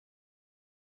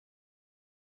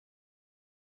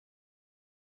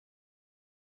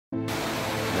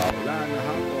Wala na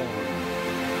hapon.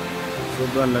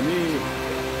 Sobrang lamig.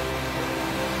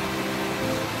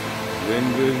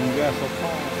 Gwen-gwen ka sa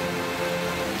pang.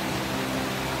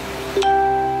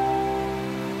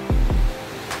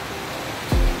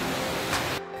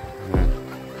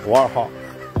 Warhawk.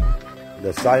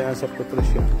 The science of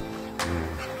nutrition.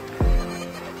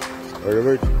 Very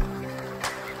good.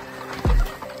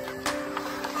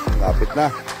 Lapit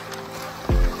na.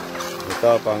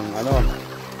 Ito pang ano,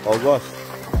 August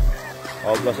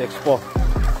Expo.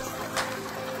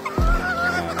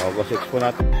 August Expo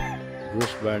natin.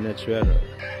 Bruce Barnett sweater.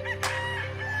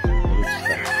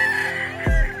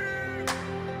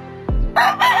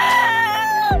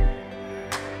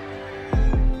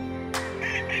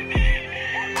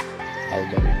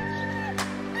 Albany.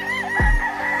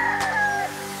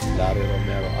 Larry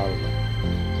Romero Alba.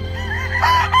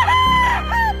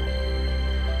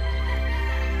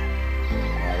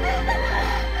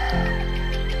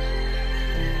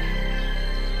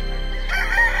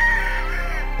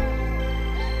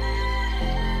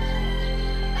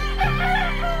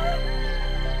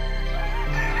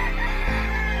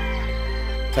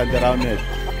 Alexander Ahmed.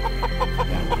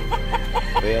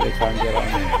 Ray Alexander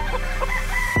Ahmed.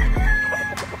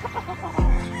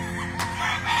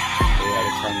 Ray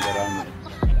Alexander Ahmed.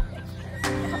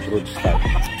 Fruit Star.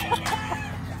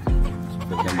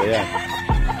 Ganda yan.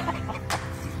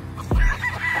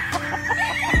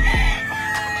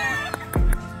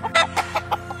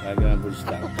 Lagi na Fruit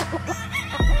Star.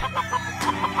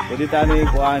 Pwede tayo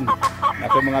yung kuhaan.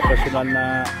 Nasa mga personal na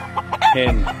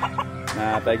hen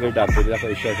na tiger dog, pwede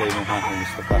ako i-share sa inyo ha, kung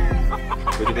gusto ka.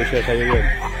 Pwede ko i-share sa iyo yun.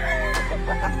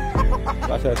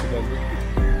 Basta sa ganda.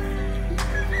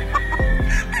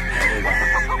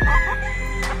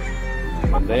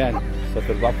 Ganda yan. Sa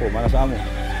turbapo, mana sa amo.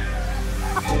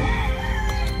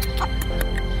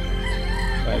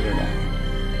 Tiger na.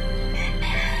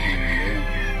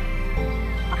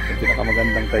 Yung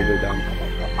pinakamagandang tiger dog.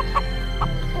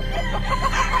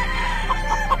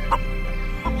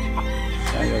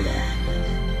 Tiger na.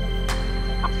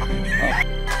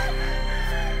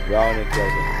 Brownie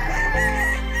Kelso.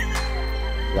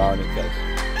 Brownie Kelso.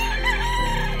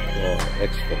 So,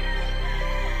 Expo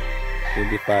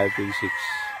 25-26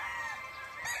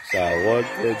 sa World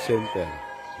Trade Center.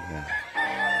 Yan.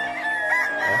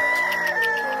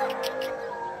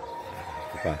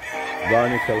 Ito pa.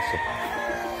 Brownie Kelso.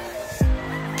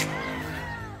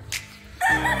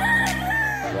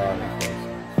 Brownie Kelso.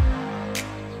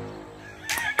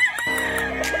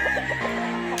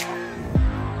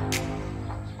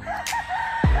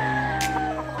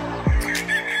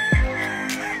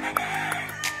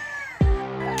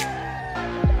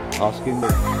 Asking me.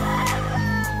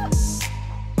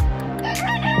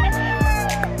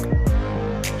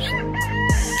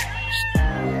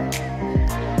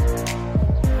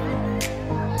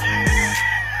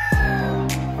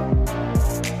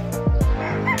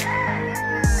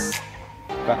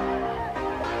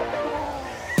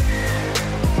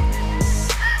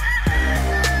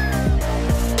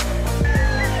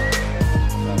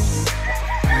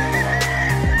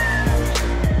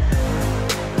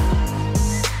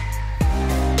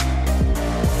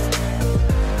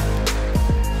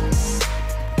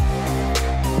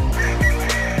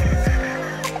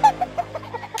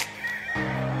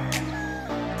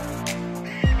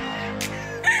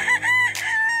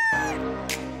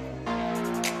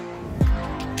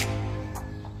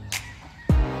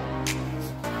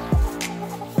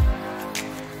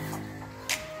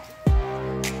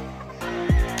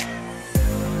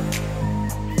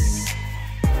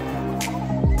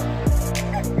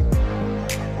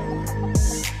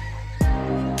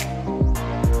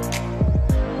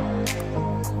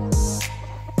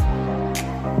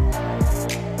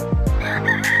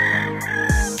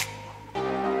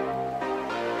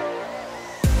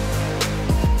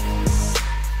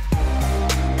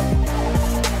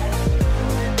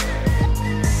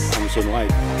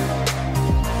 White.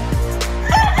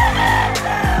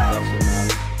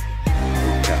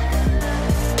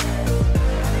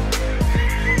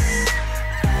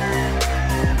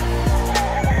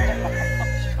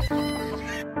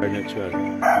 Furniture.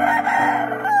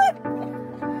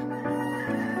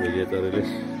 Vegetable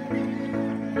release.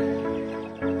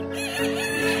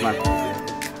 Smart.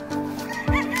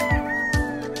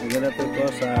 Ganito ito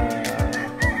sa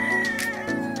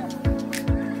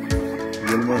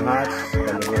Gilmore Hats,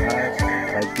 Calgary Hats,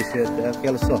 5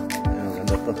 Kelso. Ayan,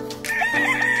 ganda to.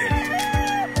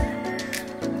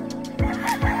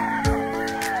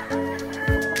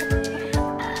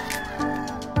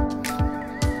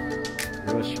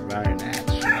 Bruce Barnett.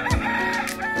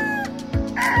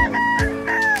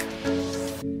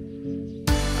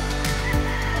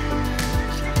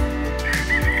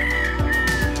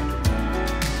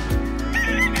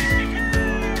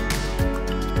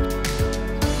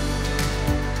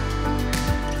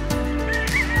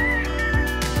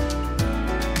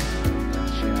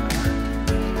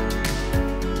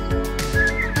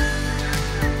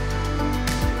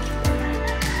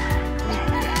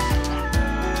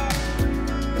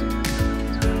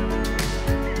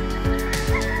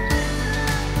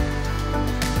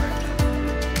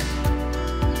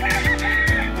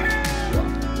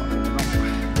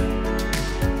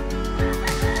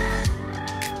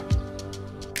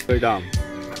 Amsterdam.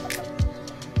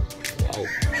 Wow,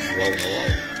 wow, wow.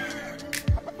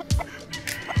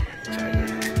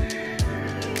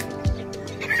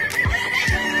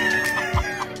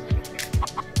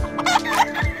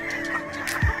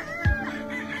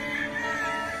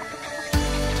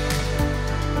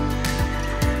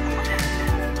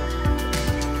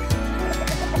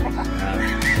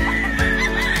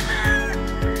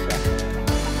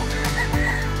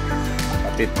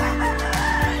 Kapit.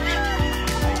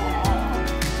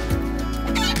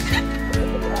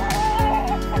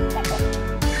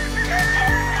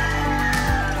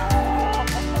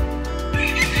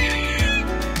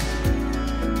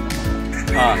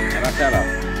 Sarap.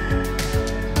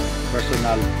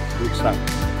 Personal rucksack.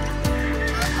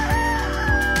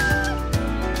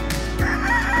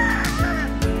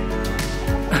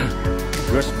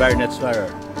 Bruce Barnett sweater.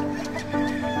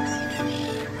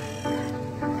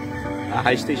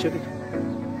 High station eh.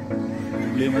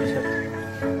 Bili mo na siya.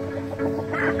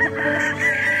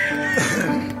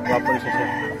 Wapal siya siya.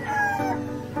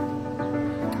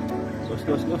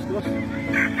 Los.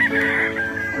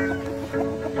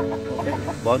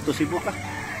 Bawang to Cebu ka.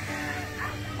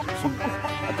 Sugbo.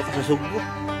 Ato ka sa Sugbo.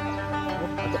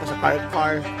 Ato ka sa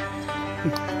car.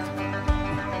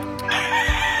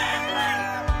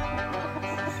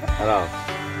 Hello.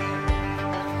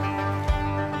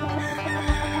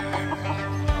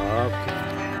 Okay.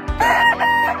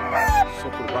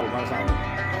 Super pal man sa amin.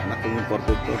 Anak kong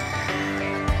imported to.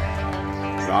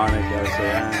 Saan ay kaya siya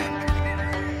yan.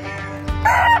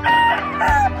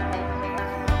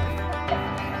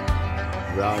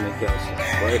 Brown and Kelsey.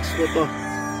 O expo to.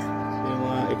 Yung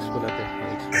mga expo natin.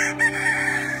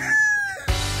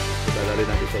 Dadali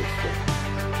natin sa expo.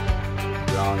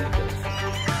 Brown and Kelsey.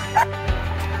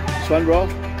 This one bro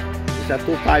is a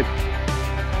 2.5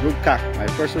 woodcock. My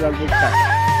personal woodcock.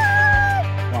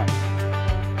 One.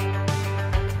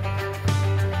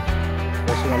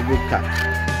 Personal woodcock.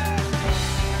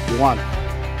 You want?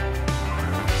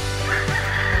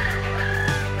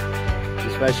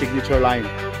 This is my signature line.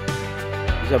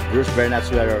 A Bruce Barnett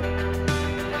sweater.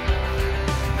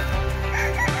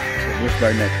 So Bruce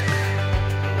Barnett.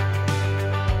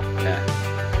 Yeah.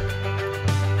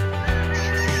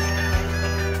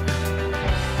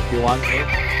 If you want it,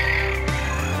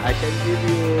 I can give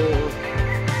you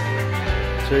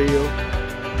cereal.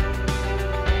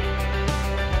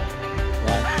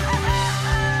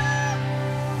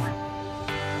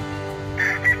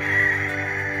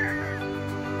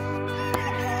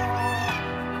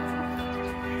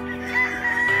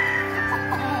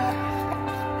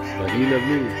 Vanilla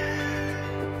blue.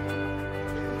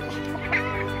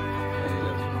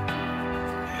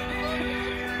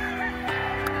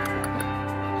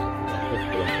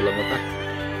 Pulang-pulang mata.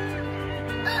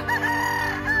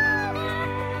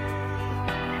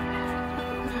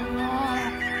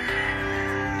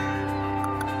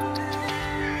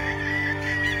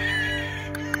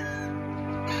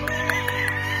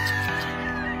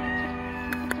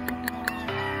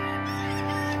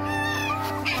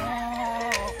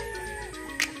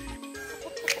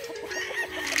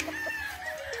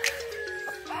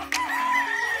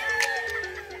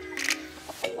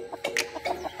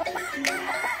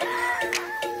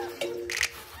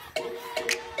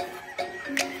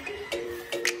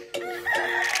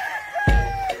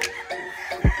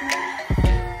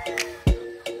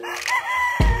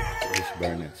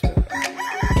 Barnett.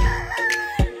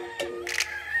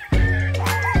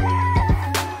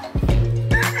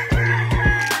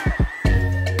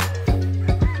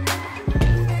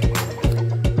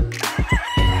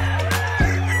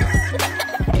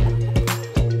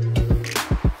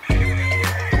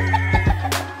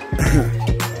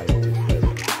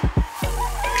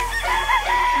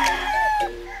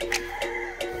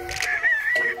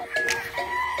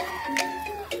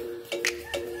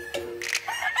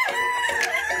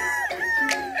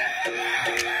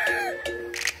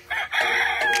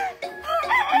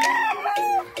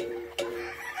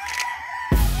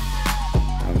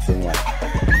 Something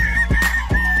like